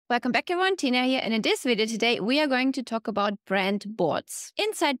Welcome back everyone, Tina here, and in this video today we are going to talk about brand boards.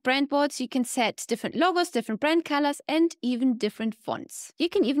 Inside brand boards you can set different logos, different brand colors and even different fonts. You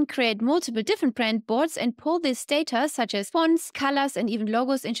can even create multiple different brand boards and pull this data such as fonts, colors and even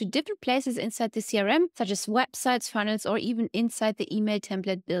logos into different places inside the CRM such as websites, funnels or even inside the email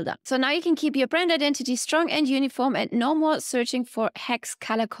template builder. So now you can keep your brand identity strong and uniform and no more searching for hex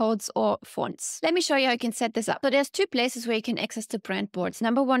color codes or fonts. Let me show you how you can set this up. So there's two places where you can access the brand boards.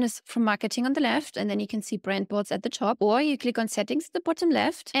 Number one is from marketing on the left, and then you can see brand boards at the top, or you click on settings at the bottom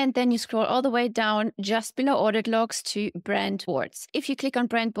left, and then you scroll all the way down just below audit logs to brand boards. If you click on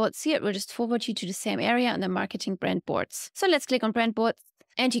brand boards here, it will just forward you to the same area under marketing brand boards. So let's click on brand boards.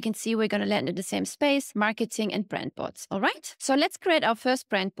 And you can see we're going to land in the same space, marketing and brand boards. All right. So let's create our first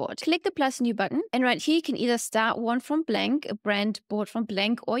brand board. Click the plus new button. And right here, you can either start one from blank, a brand board from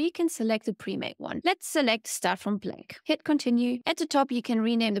blank, or you can select a pre-made one. Let's select start from blank. Hit continue. At the top, you can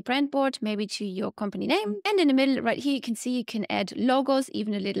rename the brand board, maybe to your company name. And in the middle, right here, you can see you can add logos,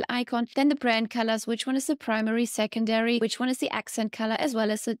 even a little icon. Then the brand colors, which one is the primary, secondary, which one is the accent color, as well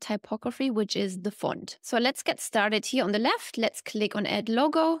as the typography, which is the font. So let's get started here on the left. Let's click on add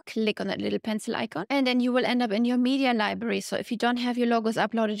logo. Click on that little pencil icon, and then you will end up in your media library. So if you don't have your logos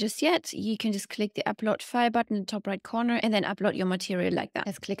uploaded just yet, you can just click the upload file button in the top right corner and then upload your material like that.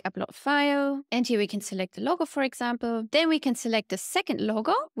 Let's click upload file, and here we can select the logo, for example. Then we can select the second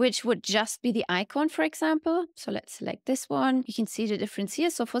logo, which would just be the icon, for example. So let's select this one. You can see the difference here.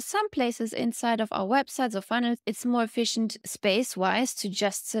 So for some places inside of our websites or funnels, it's more efficient space-wise to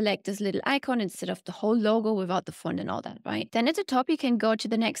just select this little icon instead of the whole logo without the font and all that, right? Then at the top, you can go to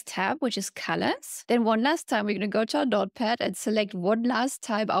the next tab, which is colors. Then one last time, we're going to go to our notepad and select one last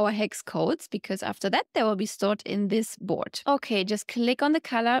time our hex codes, because after that, they will be stored in this board. Okay, just click on the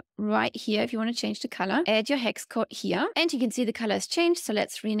color right here if you want to change the color. Add your hex code here, and you can see the color has changed. So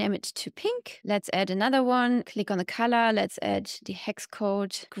let's rename it to pink. Let's add another one. Click on the color. Let's add the hex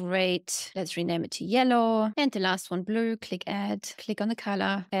code. Great. Let's rename it to yellow. And the last one, blue. Click add. Click on the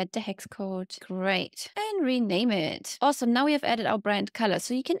color. Add the hex code. Great. And rename it. Awesome. Now we have added our brand color.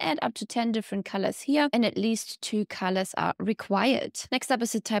 So you can add up to 10 different colors here, and at least 2 colors are required. Next up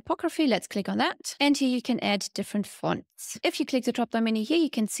is the typography. Let's click on that. And here you can add different fonts. If you click the drop-down menu here,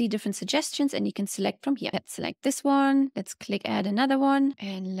 you can see different suggestions and you can select from here. Let's select this one. Let's click add another one,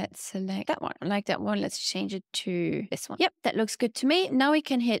 and let's select that one. I like that one. Let's change it to this one. Yep, that looks good to me. Now we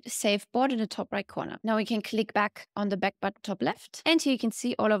can hit save board in the top right corner. Now we can click back on the back button top left, and here you can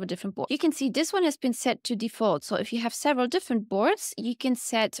see all over different boards. You can see this one has been set to default. So if you have several different boards, you can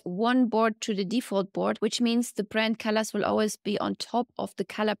set one board to the default board, which means the brand colors will always be on top of the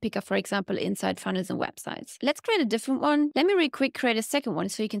color picker, for example, inside funnels and websites. Let's create a different one. Let me really quick create a second one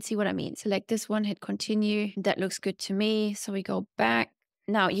so you can see what I mean. Select this one, hit continue. That looks good to me. So we go back.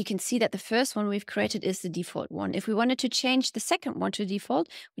 Now you can see that the first one we've created is the default one. If we wanted to change the second one to default,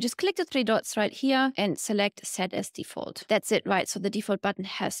 we just click the 3 dots right here and select set as default. That's it, right? So the default button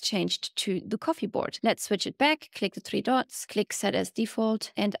has changed to the coffee board. Let's switch it back, click the 3 dots, click set as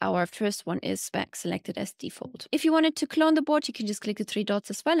default, and our first one is back selected as default. If you wanted to clone the board, you can just click the 3 dots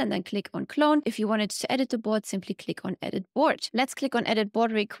as well and then click on clone. If you wanted to edit the board, simply click on edit board. Let's click on edit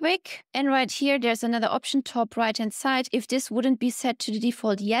board really quick. And right here, there's another option top right hand side. If this wouldn't be set to the default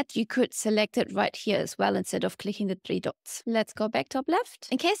yet, you could select it right here as well instead of clicking the 3 dots. Let's go back top left.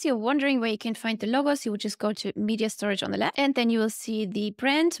 In case you're wondering where you can find the logos, you would just go to media storage on the left, and then you will see the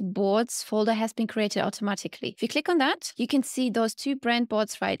brand boards folder has been created automatically. If you click on that, you can see those 2 brand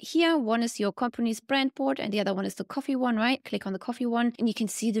boards right here. One is your company's brand board and the other one is the coffee one, right? Click on the coffee one and you can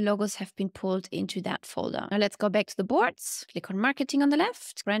see the logos have been pulled into that folder. Now let's go back to the boards. Click on marketing on the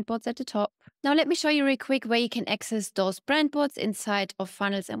left, brand boards at the top. Now let me show you really quick where you can access those brand boards inside of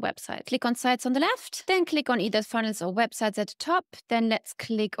funnels and websites. Click on sites on the left, then click on either funnels or websites at the top. Then let's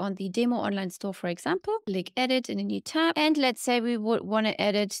click on the demo online store, for example. Click edit in a new tab. And let's say we would want to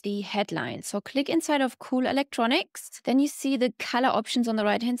edit the headline. So click inside of cool electronics. Then you see the color options on the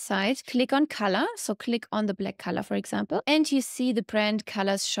right hand side. Click on color. So click on the black color, for example. And you see the brand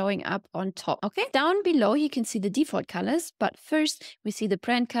colors showing up on top. Okay. Down below, you can see the default colors. But first, we see the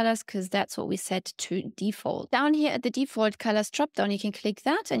brand colors because that's what we set to default. Down here at the default colors drop down, you can click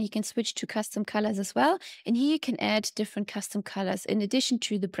that and you can switch to custom colors as well. And here you can add different custom colors in addition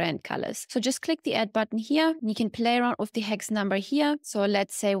to the brand colors. So just click the add button here. You can play around with the hex number here. So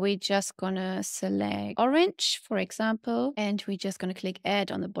let's say we're just gonna select orange, for example, and we're just gonna click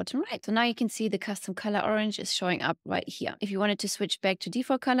add on the bottom right. So now you can see the custom color orange is showing up right here. If you wanted to switch back to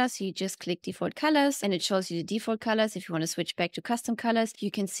default colors, you just click default colors and it shows you the default colors. If you want to switch back to custom colors,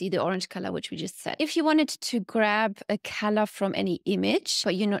 you can see the orange color, which which we just set. If you wanted to grab a color from any image,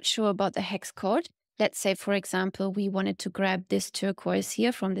 but you're not sure about the hex code, let's say, for example, we wanted to grab this turquoise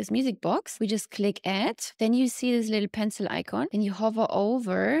here from this music box. We just click add. Then you see this little pencil icon. Then you hover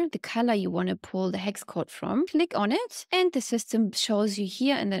over the color you want to pull the hex code from. Click on it, and the system shows you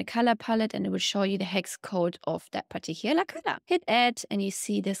here and then a color palette, and it will show you the hex code of that particular color. Hit add, and you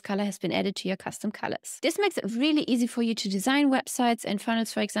see this color has been added to your custom colors. This makes it really easy for you to design websites and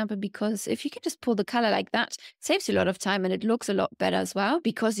funnels, for example, because if you can just pull the color like that, it saves you a lot of time and it looks a lot better as well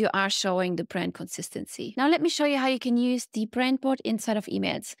because you are showing the brand consistency. Now let me show you how you can use the brand board inside of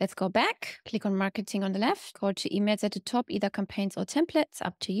emails. Let's go back, click on marketing on the left, go to emails at the top, either campaigns or templates,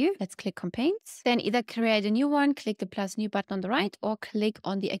 up to you. Let's click campaigns. Then either create a new one, click the plus new button on the right, or click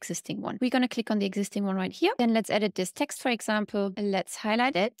on the existing one. We're going to click on the existing one right here. Then let's edit this text, for example. Let's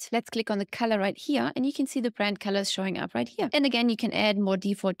highlight it. Let's click on the color right here, and you can see the brand colors showing up right here. And again, you can add more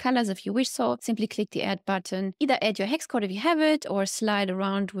default colors if you wish so. Simply click the add button. Either add your hex code if you have it, or slide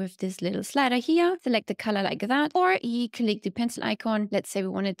around with this little slider here. Select the color like that, or you click the pencil icon. Let's say we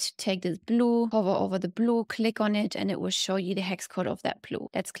wanted to take this blue, hover over the blue, click on it, and it will show you the hex code of that blue.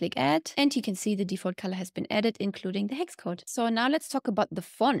 Let's click add, and you can see the default color has been added, including the hex code. So now let's talk about the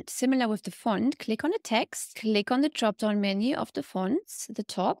font. Similar with the font, click on the text, click on the drop-down menu of the fonts at the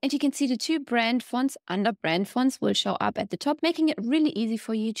top, and you can see the two brand fonts under brand fonts will show up at the top, making it really easy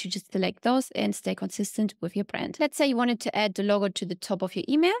for you to just select those and stay consistent with your brand. Let's say you wanted to add the logo to the top of your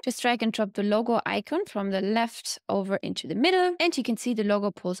email. Just drag and drop the logo icon from the left over into the middle, and you can see the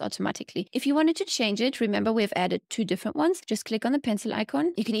logo pulls automatically. If you wanted to change it, remember we've added two different ones. Just click on the pencil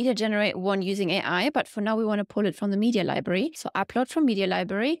icon. You can either generate one using AI, but for now we want to pull it from the media library. So upload from media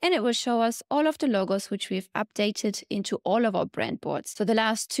library, and it will show us all of the logos which we've updated into all of our brand boards. So the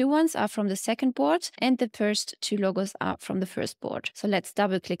last two ones are from the second board, and the first two logos are from the first board. So let's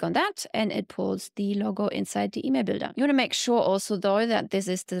double click on that, and it pulls the logo inside the email builder. You want to make sure also though that this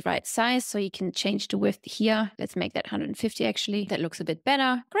is the right size, so you can change the width here. Let's make that 150 actually. That looks a bit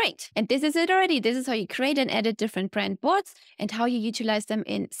better. Great. And this is it already. This is how you create and edit different brand boards and how you utilize them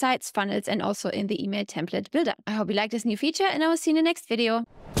in sites, funnels, and also in the email template builder. I hope you like this new feature, and I will see you in the next video.